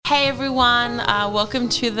Hey everyone, welcome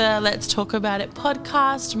to the Let's Talk About It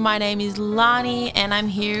podcast. My name is Lani and I'm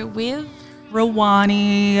here with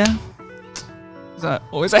Rawani. Is that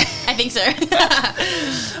what we say? I think so.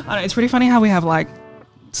 I know, it's pretty funny how we have like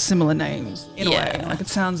similar names in a way. Like it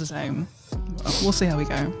sounds the same. We'll see how we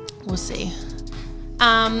go. We'll see.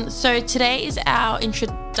 So today is our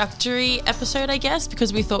introductory episode, I guess,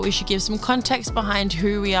 because we thought we should give some context behind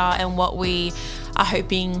who we are and what we are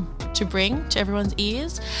hoping to bring to everyone's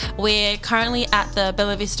ears. We're currently at the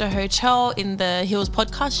Bella Vista Hotel in the Hills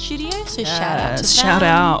podcast studio, so shout out to them. Shout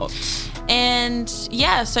out. And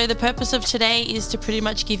yeah, so the purpose of today is to pretty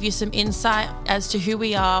much give you some insight as to who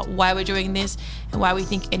we are, why we're doing this, and why we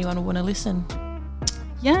think anyone will want to listen.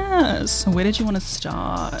 Yes. Where did you want to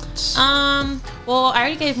start? Well, I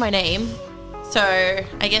already gave my name, so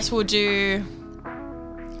I guess we'll do...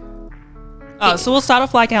 So we'll start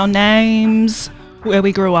off like our names, where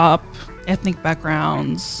we grew up, ethnic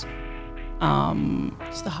backgrounds.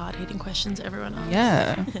 Just the hard-hitting questions everyone asks.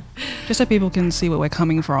 Yeah. Just so people can see where we're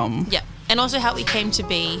coming from. Yeah, and also how we came to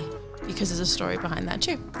be, because there's a story behind that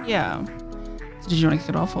too. Yeah. So did you want to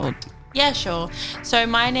kick it off or... Yeah, sure. So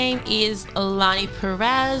my name is Lani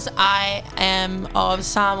Perez. I am of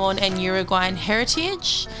Samoan and Uruguayan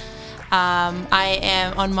heritage. I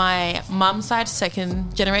am on my mum's side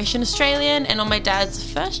second generation Australian and on my dad's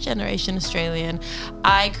first generation Australian.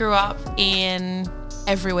 I grew up in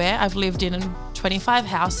everywhere. I've lived in 25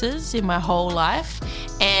 houses in my whole life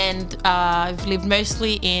and I've lived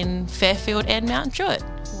mostly in Fairfield and Mount Druitt.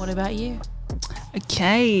 What about you?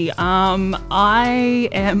 Okay, I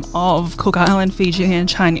am of Cook Island, Fijian,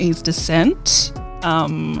 Chinese descent.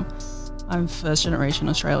 I'm first generation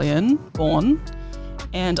Australian, born,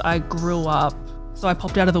 and I grew up, so I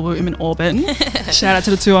popped out of the womb in Auburn. Shout out to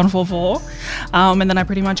the 2144. And then I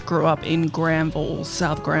pretty much grew up in Granville,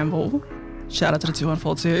 South Granville. Shout out to the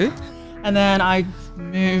 2142. And then I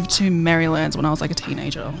moved to Maryland when I was like a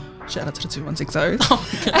teenager. Shout out to the 2160.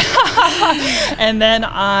 Oh, and then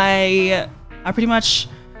I pretty much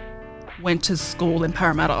went to school in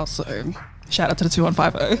Parramatta, so shout out to the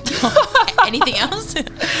 2150. Anything else?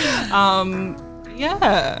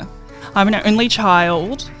 Yeah. I'm an only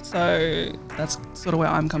child, so that's sort of where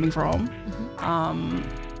I'm coming from.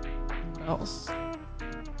 What else?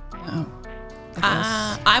 Yeah.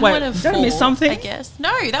 I'm one of four. Did I miss something? I guess.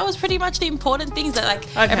 No, that was pretty much the important things that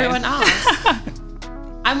everyone asked.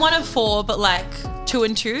 I'm one of four, but like 2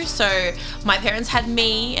 and 2. So my parents had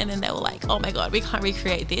me and then they were like, oh my God, we can't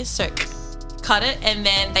recreate this. So cut it. And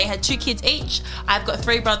then they had 2 kids each. I've got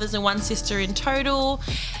 3 brothers and 1 sister in total.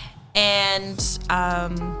 And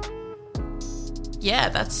yeah,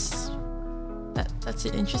 that's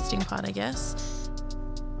an interesting part, I guess.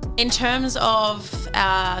 In terms of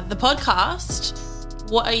the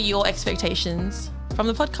podcast, what are your expectations from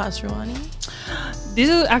the podcast, Rawani? This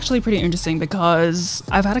is actually pretty interesting because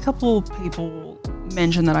I've had a couple people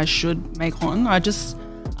mention that I should make one. I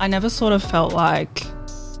never sort of felt like,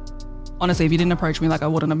 honestly, if you didn't approach me, like I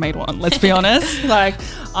wouldn't have made one. Let's be honest. Like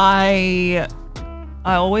I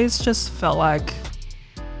always just felt like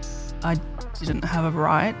I didn't have a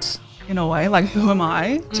right in a way. Like who am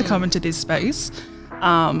I to come into this space?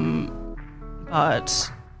 But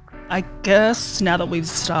I guess now that we've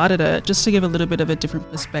started it, just to give a little bit of a different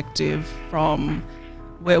perspective from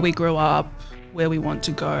where we grew up, where we want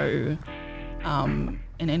to go, and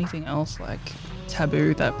anything else like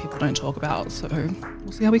taboo that people don't talk about. So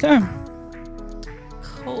we'll see how we go.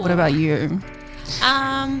 Cool. What about you?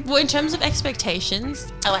 Well, in terms of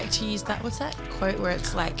expectations, I like to use that. What's that quote where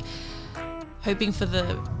it's like hoping for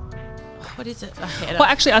the... What is it? Well,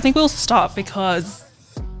 actually, I think we'll start because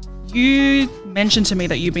you mentioned to me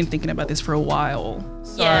that you've been thinking about this for a while.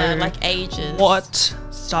 So yeah, like ages. What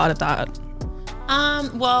started that?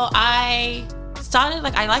 Well, I started,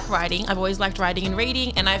 I like writing. I've always liked writing and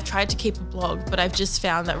reading, and I've tried to keep a blog, but I've just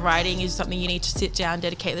found that writing is something you need to sit down,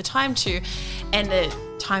 dedicate the time to, and the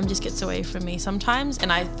time just gets away from me sometimes.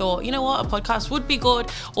 And I thought, you know what, a podcast would be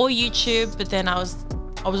good, or YouTube, but then I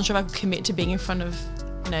wasn't sure if I could commit to being in front of,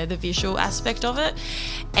 the visual aspect of it.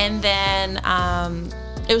 And then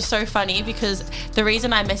it was so funny because the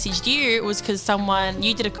reason I messaged you was because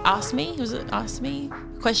you did Ask Me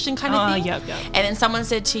question kind of thing. Yeah. And then someone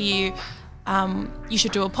said to you, you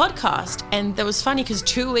should do a podcast. And that was funny because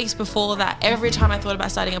 2 weeks before that, every time I thought about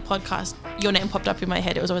starting a podcast, your name popped up in my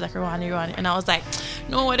head. It was always like Rawani. And I was like,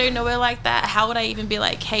 no, I don't know her like that. How would I even be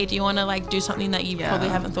like, hey, do you want to do something that you probably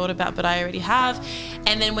haven't thought about, but I already have?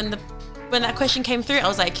 And then when that question came through, I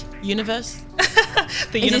was like, universe?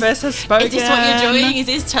 The universe has spoken. Is this what you're doing? Is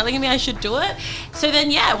this telling me I should do it? So then,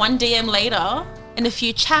 one DM later, and a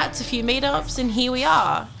few chats, a few meetups, and here we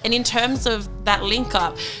are. And in terms of that link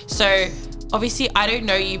up, so obviously I don't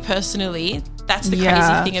know you personally. That's the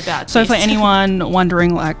crazy thing about so this. For anyone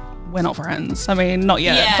wondering, like, we're not friends. I mean, not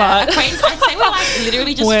yet, yeah, but I'd say we're like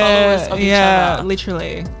literally just followers of each other. Yeah,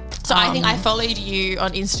 literally. So I think I followed you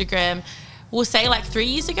on Instagram, we'll say like 3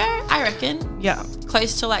 years ago, I reckon. Yeah.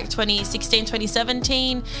 Close to like 2016,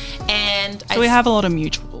 2017. And so we have a lot of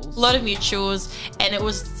mutuals.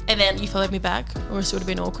 And then you followed me back, or it would have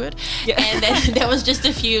been awkward. Yeah. And then there was just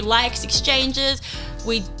a few likes, exchanges.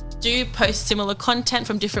 We do post similar content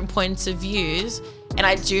from different points of views. And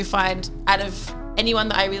I do find out of anyone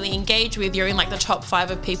that I really engage with, you're in like the top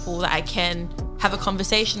 5 of people that I can have a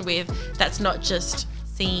conversation with that's not just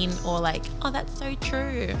seen or like, oh, that's so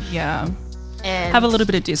true. Yeah. And have a little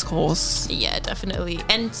bit of discourse. Yeah, definitely.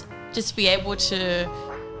 And just be able to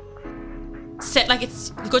set, like,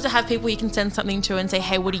 it's good to have people you can send something to and say,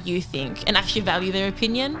 hey, what do you think? And actually value their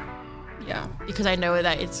opinion. Yeah. Because I know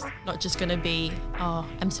that it's not just going to be, oh,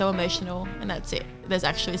 I'm so emotional and that's it. There's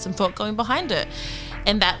actually some thought going behind it.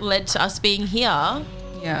 And that led to us being here.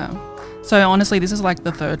 Yeah. So honestly, this is like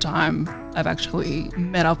the 3rd time I've actually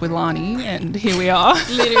met up with Lani, and here we are.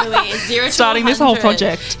 Literally, 0 to starting 100. This whole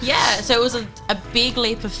project. Yeah. So it was a big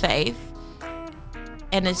leap of faith.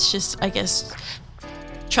 And it's just, I guess,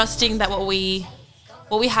 trusting that what we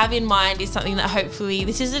have in mind is something that hopefully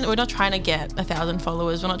we're not trying to get 1,000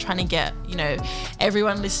 followers. We're not trying to get,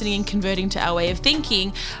 everyone listening and converting to our way of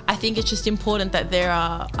thinking. I think it's just important that there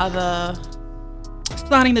are other...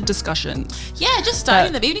 starting the discussion. Yeah, just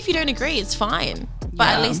starting them. Even if you don't agree, it's fine. But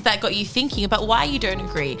at least that got you thinking about why you don't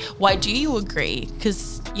agree. Why do you agree?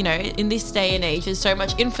 Because, in this day and age, there's so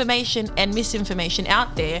much information and misinformation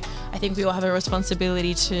out there. I think we all have a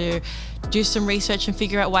responsibility to do some research and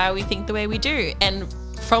figure out why we think the way we do. And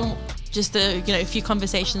from just the, few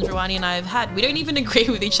conversations Ruwani and I have had, we don't even agree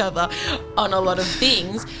with each other on a lot of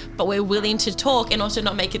things, but we're willing to talk and also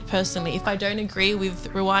not make it personally. If I don't agree with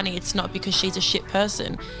Ruwani, it's not because she's a shit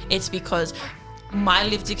person. It's because my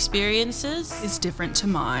lived experiences is different to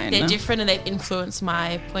mine. They're different and they've influenced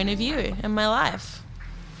my point of view and my life.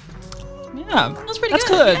 Yeah. That was pretty That's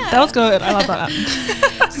good. Yeah. That was good. I love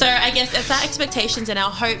that. So I guess it's our expectations and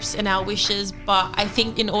our hopes and our wishes, but I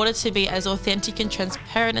think in order to be as authentic and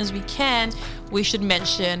transparent as we can, we should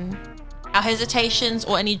mention our hesitations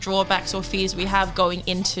or any drawbacks or fears we have going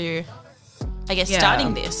into, I guess,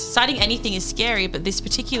 starting this. Starting anything is scary, but this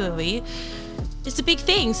particularly, it's a big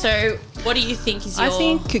thing. So what do you think is your... I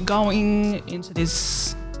think going into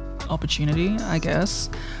this opportunity, I guess,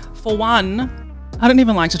 for one, I don't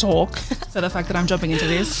even like to talk. So the fact that I'm jumping into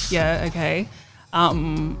this, okay. I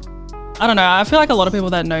don't know. I feel like a lot of people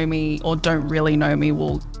that know me or don't really know me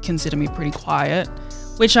will consider me pretty quiet,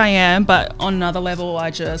 which I am. But on another level, I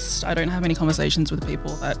don't have any conversations with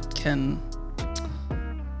people that can...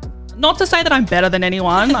 Not to say that I'm better than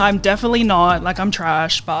anyone. I'm definitely not. Like, I'm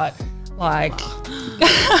trash, but... like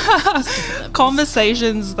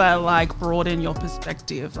conversations that like broaden your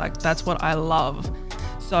perspective, like that's what I love.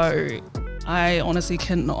 So I honestly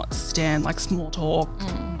cannot stand like small talk.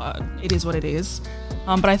 It is what it is.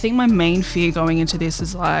 But I think my main fear going into this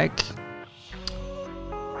is like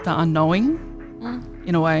the unknowing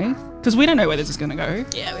in a way, because we don't know where this is going to go.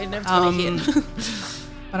 Yeah, we never told you.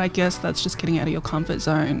 But I guess that's just getting out of your comfort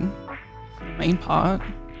zone for the main part.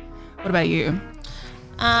 What about you?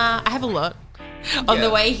 I have a lot. On the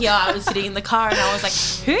way here, I was sitting in the car and I was like,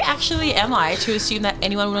 who actually am I to assume that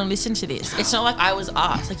anyone would want to listen to this? It's not like I was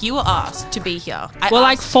asked. Like, you were asked to be here.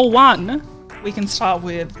 For one, we can start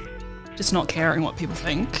with just not caring what people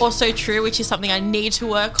think. Also true, which is something I need to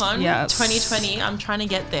work on. Yes. 2020, I'm trying to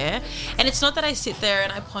get there. And it's not that I sit there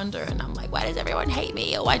and I ponder and I'm like, why does everyone hate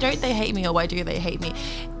me? Or why don't they hate me? Or why do they hate me?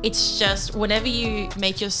 It's just whenever you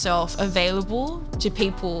make yourself available to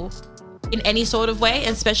people in any sort of way,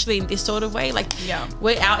 and especially in this sort of way, like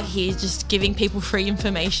we're out here just giving people free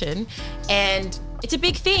information, and it's a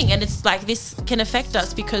big thing. And it's like, this can affect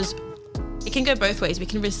us because it can go both ways. We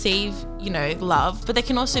can receive, love, but there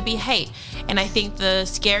can also be hate. And I think the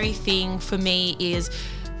scary thing for me is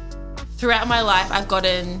throughout my life, I've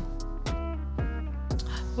gotten, I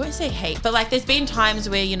won't say hate, but like there's been times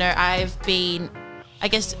where, I've been, I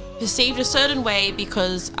guess, perceived a certain way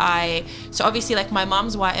because so obviously like my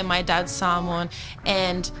mom's white and my dad's Samoan,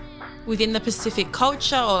 and within the Pacific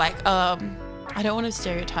culture, or like, I don't want to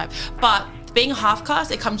stereotype, but being half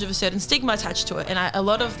caste, it comes with a certain stigma attached to it. And a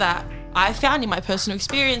lot of that I found in my personal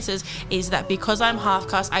experiences is that because I'm half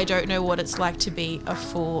caste, I don't know what it's like to be a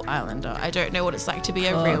full islander. I don't know what it's like to be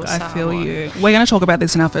a real Samoan. I feel you. We're going to talk about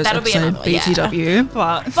this in our first episode, BTW.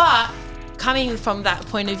 But coming from that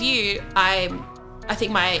point of view, I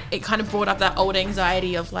think it kind of brought up that old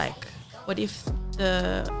anxiety of like, what if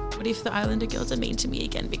the Islander girls are mean to me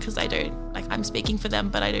again because I don't, like, I'm speaking for them,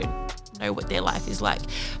 but I don't know what their life is like.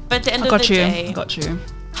 But at the end of the day, I got you.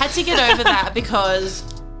 Had to get over that because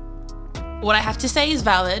what I have to say is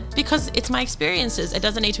valid because it's my experiences. It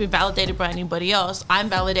doesn't need to be validated by anybody else. I'm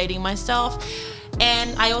validating myself.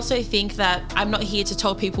 And I also think that I'm not here to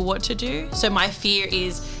tell people what to do. So my fear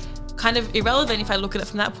is kind of irrelevant if I look at it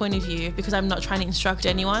from that point of view because I'm not trying to instruct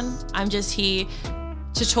anyone. I'm just here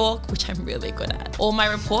to talk, which I'm really good at. All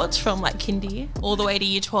my reports from like kindy all the way to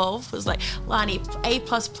year 12 was like, Lani, A++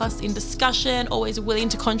 in discussion, always willing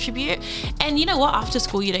to contribute. And you know what? After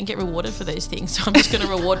school, you don't get rewarded for those things. So I'm just going to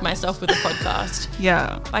reward myself with a podcast.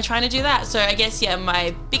 Yeah. By trying to do that. So I guess, yeah,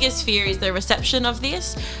 my biggest fear is the reception of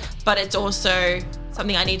this, but it's also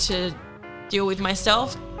something I need to deal with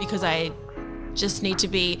myself because I just need to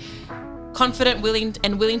be confident, willing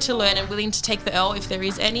to learn and willing to take the L if there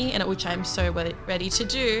is any, and which I'm so ready to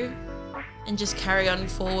do, and just carry on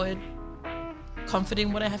forward, confident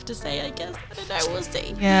in what I have to say, I guess. I don't know, we'll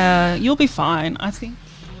see. Yeah, you'll be fine. I think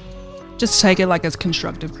just take it like as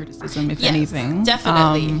constructive criticism, if anything.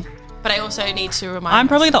 Definitely. But I also need to remind I'm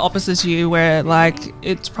probably the opposite to you where like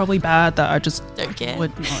it's probably bad that I just don't care.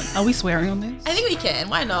 Would not. Are we swearing on this? I think we can.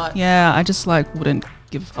 Why not? Yeah, I just like wouldn't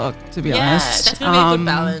give a fuck, to be honest. Yeah, that's going to be a good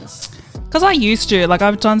balance. Because I used to, like,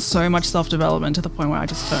 I've done so much self-development to the point where I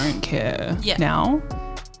just don't care now.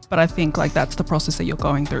 But I think, like, that's the process that you're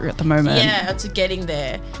going through at the moment. Yeah, it's getting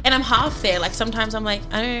there. And I'm half there. Like, sometimes I'm like,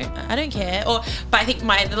 I don't care. But I think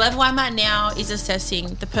the level I'm at now is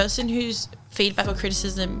assessing the person whose feedback or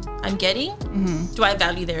criticism I'm getting. Mm-hmm. Do I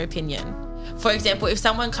value their opinion? For example, if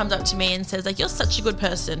someone comes up to me and says, like, you're such a good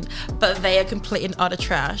person, but they are complete and utter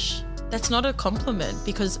trash, that's not a compliment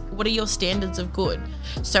because what are your standards of good?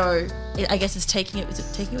 So I guess is it taking it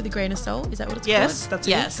with a grain of salt? Is that what it's called? Yes, that's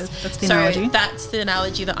the analogy. So that's the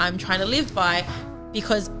analogy that I'm trying to live by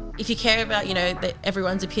because if you care about,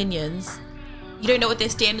 everyone's opinions, you don't know what their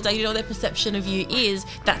standards are, you don't know what their perception of you is,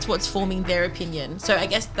 that's what's forming their opinion. So I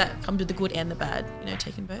guess that comes with the good and the bad,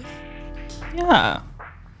 taking both. Yeah.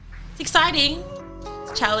 It's exciting.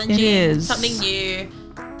 It's challenging. It is. Something new.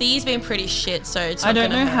 The year's been pretty shit, so it's not I don't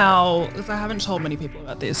know how, because I haven't told many people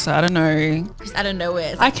about this, so I don't know. Just out of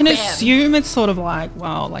nowhere. I can assume it's sort of like,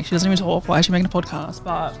 wow, like she doesn't even talk, why is she making a podcast?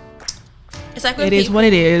 But it's like when it is what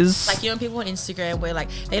it is. Like, people on Instagram where like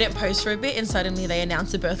they don't post for a bit and suddenly they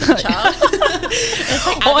announce the birth of a child. It's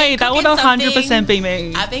like, Oi, that would 100% be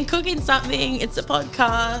me. I've been cooking something, it's a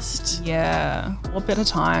podcast. Yeah, what better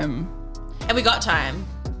time? And we got time.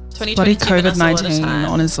 Bloody COVID-19,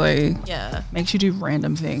 honestly. Yeah. Makes you do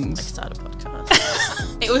random things. Like start a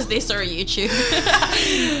podcast. It was this or a YouTube.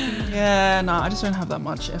 Yeah, no, I just don't have that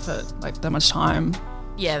much effort, like that much time.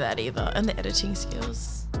 Yeah, that either. And the editing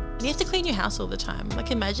skills. And you have to clean your house all the time.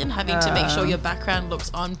 Like imagine having to make sure your background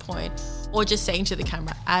looks on point or just saying to the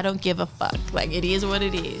camera, I don't give a fuck. Like it is what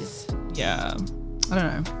it is. Yeah. I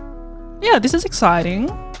don't know. Yeah, this is exciting.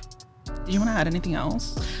 Do you want to add anything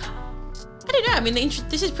else? I don't know. I mean,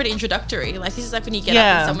 this is pretty introductory. Like, this is like when you get up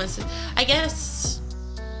and someone says, I guess.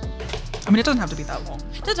 I mean, it doesn't have to be that long.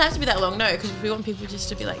 It doesn't have to be that long, no, because we want people just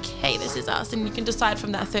to be like, hey, this is us. And you can decide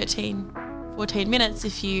from that 14 minutes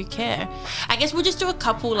if you care. I guess we'll just do a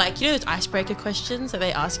couple, like, those icebreaker questions that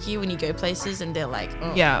they ask you when you go places and they're like,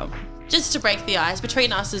 oh. Yeah. Just to break the ice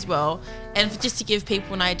between us as well. And just to give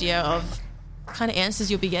people an idea of the kind of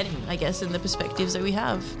answers you'll be getting, I guess, and the perspectives that we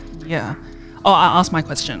have. Yeah. Oh, I'll ask my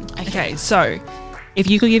question. Okay, so if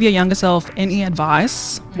you could give your younger self any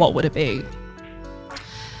advice, what would it be?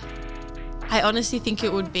 I honestly think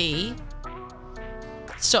it would be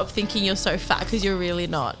stop thinking you're so fat because you're really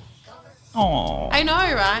not. Oh. I know,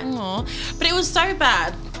 right? Aww. But it was so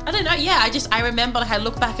bad. I don't know. Yeah, I remember, like, I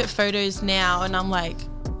look back at photos now and I'm like,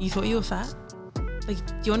 you thought you were fat? Like,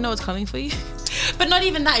 do you want to know what's coming for you? But not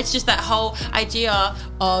even that. It's just that whole idea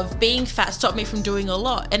of being fat stopped me from doing a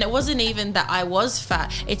lot. And it wasn't even that I was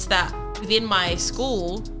fat. It's that within my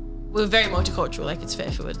school, we're very multicultural. Like, it's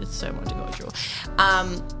Fairfield. It's so multicultural.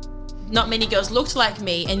 Not many girls looked like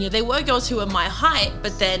me. And there were girls who were my height.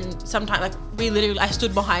 But then sometimes, like, I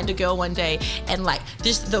stood behind a girl one day and, like,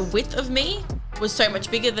 just the width of me was so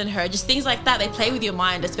much bigger than her. Just things like that. They play with your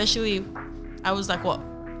mind, especially I was like,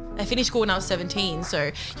 I finished school when I was 17,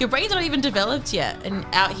 so your brain's not even developed yet, and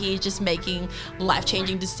out here just making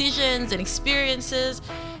life-changing decisions and experiences.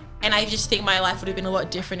 And I just think my life would have been a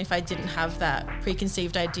lot different if I didn't have that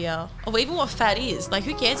preconceived idea of even what fat is. Like,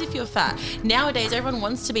 who cares if you're fat? Nowadays, everyone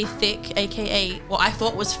wants to be thick, aka what I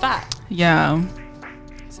thought was fat. Yeah,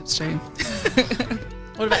 it's true.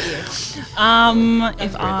 What about you?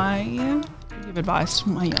 If I give advice to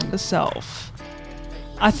my younger self.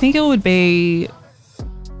 I think it would be.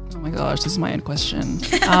 Oh my gosh, this is my own question.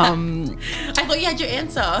 I thought you had your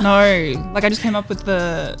answer. No, like I just came up with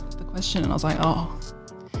the question and I was like, oh,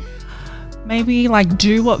 maybe like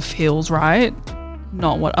do what feels right,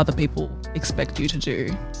 not what other people expect you to do.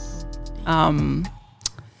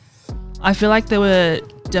 I feel like there were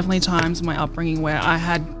definitely times in my upbringing where I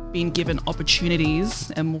had been given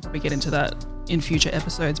opportunities, and we'll probably get into that in future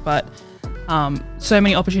episodes, but so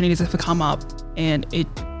many opportunities have come up and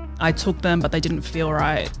I took them, but they didn't feel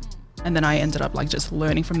right. And then I ended up like just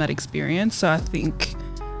learning from that experience. So I think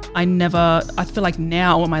I feel like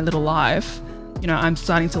now in my little life, you know, I'm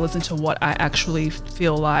starting to listen to what I actually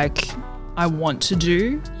feel like I want to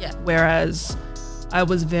do. Yeah. Whereas I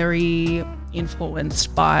was very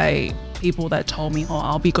influenced by people that told me, oh,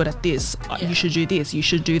 I'll be good at this. Yeah. You should do this. You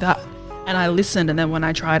should do that. And I listened, and then when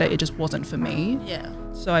I tried it, it just wasn't for me. Yeah.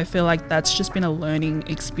 So I feel like that's just been a learning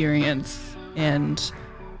experience. And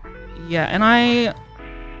yeah, and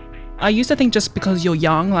I used to think just because you're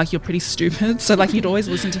young, like you're pretty stupid. So like you'd always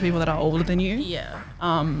listen to people that are older than you. Yeah.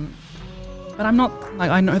 But I'm not,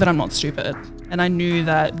 like, I know that I'm not stupid. And I knew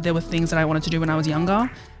that there were things that I wanted to do when I was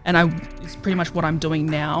younger. And it's pretty much what I'm doing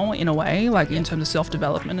now in a way, like in terms of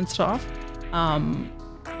self-development and stuff.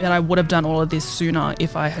 That I would have done all of this sooner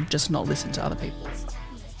if I had just not listened to other people.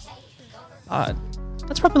 But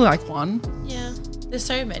that's probably like one. Yeah. There's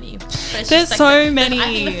so many. There's so many. I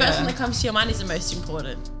think the first one that comes to your mind is the most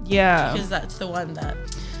important. Yeah. Because that's the one that...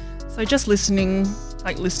 So just listening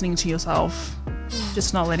to yourself,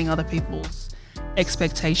 just not letting other people's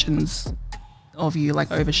expectations of you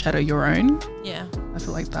like overshadow your own. Yeah. I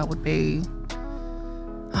feel like that would be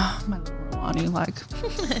my little Romani, like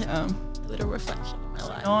A little reflection of my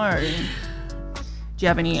life. no. Do you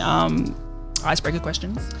have any icebreaker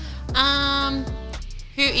questions?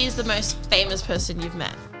 Who is the most famous person you've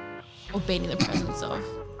met or been in the presence of?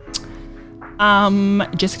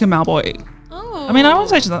 Jessica Malboy. Oh. I mean, I won't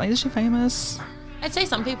say she's not, is she famous? I'd say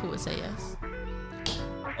some people would say yes.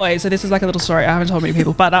 Wait, so this is like a little story. I haven't told many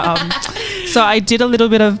people, but so I did a little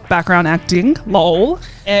bit of background acting, lol,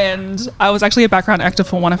 and I was actually a background actor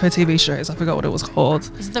for one of her TV shows. I forgot what it was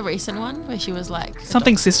called. Is it the recent one where she was like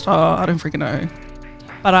Something Sister? I don't freaking know.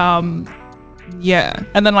 But yeah,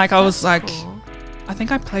 and then like I was like, cool. I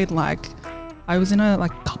think I played like I was in a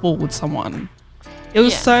like couple with someone. It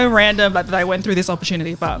was Yeah. so random that I went through this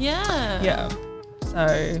opportunity, but Yeah.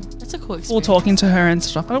 So That's a cool experience. all talking to her and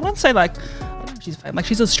stuff. I wouldn't say like she's famous. Like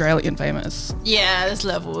she's Australian famous. Yeah, there's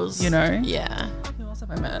levels. You know? Yeah. Who else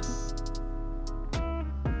have I met?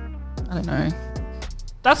 I don't know.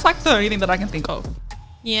 That's like the only thing that I can think of.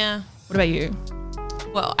 Yeah. What about you?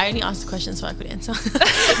 Well, I only asked the question so I could answer.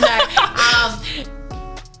 No.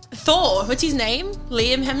 Thor, what's his name?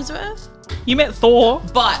 Liam Hemsworth? You met Thor.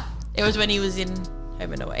 But it was when he was in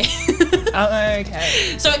Home and Away. Oh,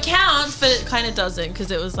 okay. So it counts, but it kind of doesn't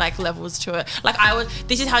because it was like levels to it. Like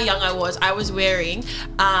this is how young I was. I was wearing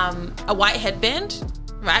a white headband,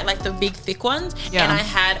 right? Like the big thick ones. Yeah. And I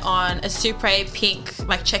had on a Supre pink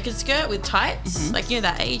like checkered skirt with tights. Mm-hmm. Like, you know,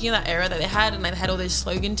 that age, you know, that era that they had. And they had all those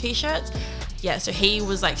slogan t-shirts. Yeah, so he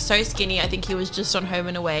was like so skinny. I think he was just on Home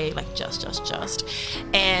and Away, like just.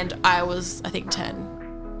 And I was, I think,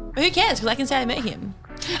 10. But who cares? Because I can say I met him.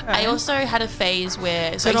 Okay. I also had a phase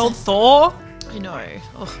where... Good old Thor. I know.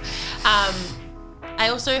 Oh. I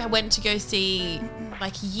also went to go see,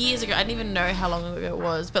 like years ago, I didn't even know how long ago it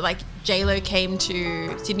was, but like J-Lo came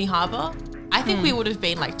to Sydney Harbour. I think we would have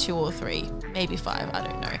been like 2 or 3, maybe 5, I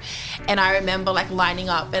don't know. And I remember like lining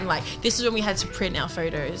up and like, this is when we had to print our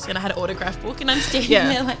photos and I had an autograph book and I'm standing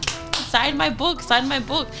there like, sign my book.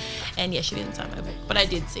 And yeah, she didn't sign my book, but I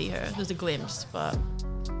did see her. There was a glimpse, but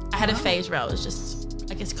I had a phase where I was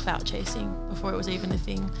just, I guess, clout chasing before it was even a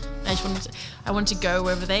thing. And I wanted to go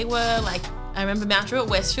wherever they were. Like, I remember Mount Druitt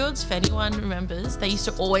Westfields, if anyone remembers, they used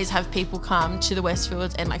to always have people come to the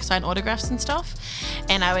Westfields and like sign autographs and stuff.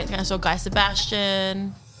 And I went and I saw Guy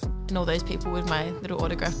Sebastian and all those people with my little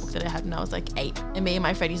autograph book that I had when I was like 8. And me and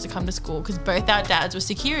my friend used to come to school because both our dads were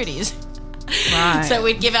securities. Right. So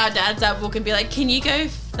we'd give our dads our book and be like, can you go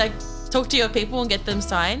like talk to your people and get them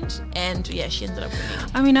signed? And yeah, she ended up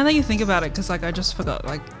winning. I mean, now that you think about it, because like I just forgot,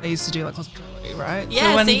 like I used to do like hospitality, right?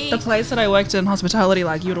 Yeah, so when see? the place that I worked in hospitality,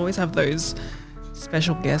 like you'd always have those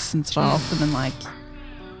special guests and stuff, and then like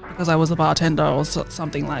because I was a bartender or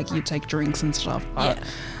something, like you'd take drinks and stuff. But Yeah.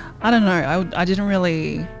 I don't know. I didn't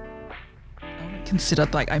really consider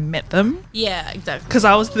like I met them Yeah, exactly. because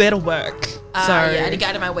I was there to work. So yeah, I didn't go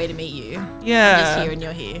out of my way to meet you. I'm yeah. just here and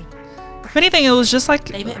you're here. If anything, it was just like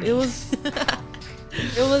They met me. it was.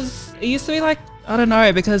 It used to be like I don't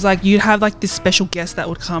know, because like you'd have like this special guest that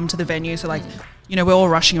would come to the venue. So like, you know, we're all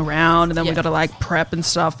rushing around and then we got to like prep and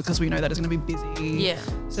stuff because we know that it's going to be busy. Yeah.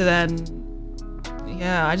 So then,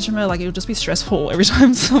 yeah, I just remember like it would just be stressful every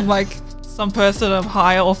time some person of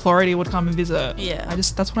higher authority would come and visit. Yeah.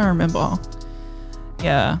 That's what I remember.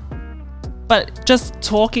 Yeah. But just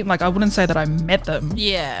talking, like I wouldn't say that I met them.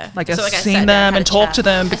 Yeah. Like I've I seen sat down, them had and a talked chat. to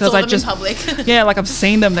them because I saw I them just in public. yeah, like I've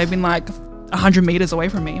seen them. They've been like 100 meters away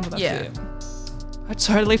from me. But that's it. I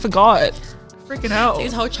totally forgot. Freaking hell.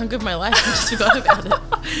 It's a whole chunk of my life. I just forgot about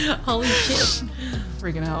it. Holy shit.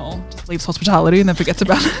 Freaking hell. Just leaves hospitality and then forgets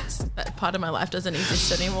about it. That part of my life doesn't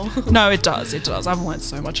exist anymore. No, it does. It does. I've learned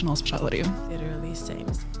so much in hospitality. Literally, same.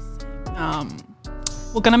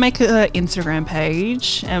 We're going to make an Instagram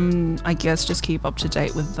page and I guess just keep up to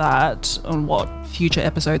date with that on what future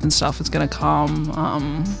episodes and stuff is going to come.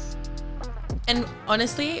 And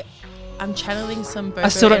honestly, I'm channeling some Bobo I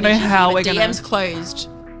still don't know energy how here, we're but gonna- DM's closed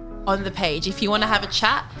on the page. If you want to have a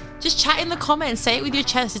chat, just chat in the comments. Say it with your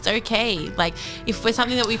chest. It's okay. Like if we're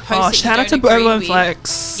something that we post, Oh, that shout you out to don't agree Bobo and with,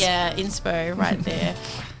 Flex. yeah, inspo right there.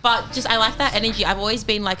 But just I like that energy. I've always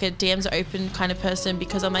been like a DMs open kind of person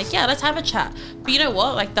because I'm like, yeah, let's have a chat. But you know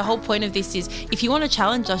what? Like the whole point of this is if you want to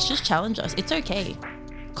challenge us, just challenge us. It's okay.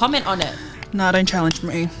 Comment on it. No, don't challenge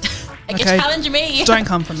me. Like you challenge me. Don't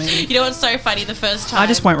come for me. You know what's so funny? The first time I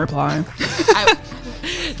just won't reply.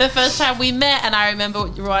 the first time we met, and I remember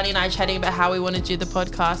Ronnie and I chatting about how we want to do the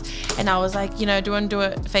podcast, and I was like, you know, do you want to do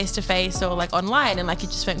it face to face or like online? And like it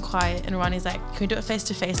just went quiet, and Ronnie's like, can we do it face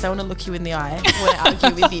to face? I want to look you in the eye. I want to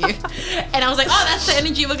argue with you. And I was like, oh, that's the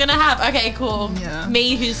energy we're gonna have. Okay, cool. Yeah.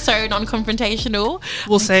 Me, who's so non-confrontational.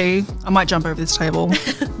 We'll see. I might jump over this table.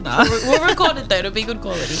 Nah. We'll record it though. It'll be good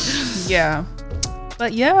quality. Yeah.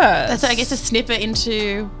 But yeah. That's I guess a snippet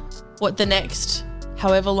into what the next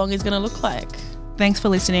however long is gonna look like. Thanks for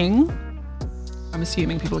listening. I'm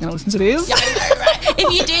assuming people are going to listen to this. Yeah, I know, right?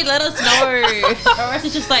 If you did, let us know. Or else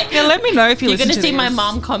it's just like, Yeah, let me know if you you're listen going to to see this. my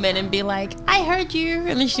mom comment and be like, I heard you.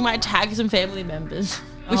 And then she might tag some family members,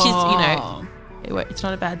 which is, you know, it's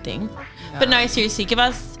not a bad thing. Yeah. But no, seriously, give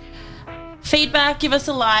us feedback, give us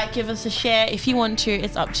a like, give us a share. If you want to,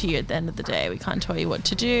 it's up to you at the end of the day. We can't tell you what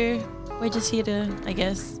to do. We're just here to, I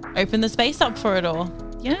guess, open the space up for it all.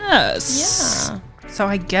 Yes. Yeah. So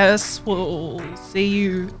I guess we'll not see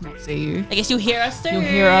you. I guess you'll hear us soon. You'll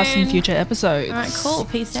hear us in future episodes. All right, cool.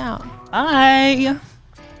 Peace out. Bye.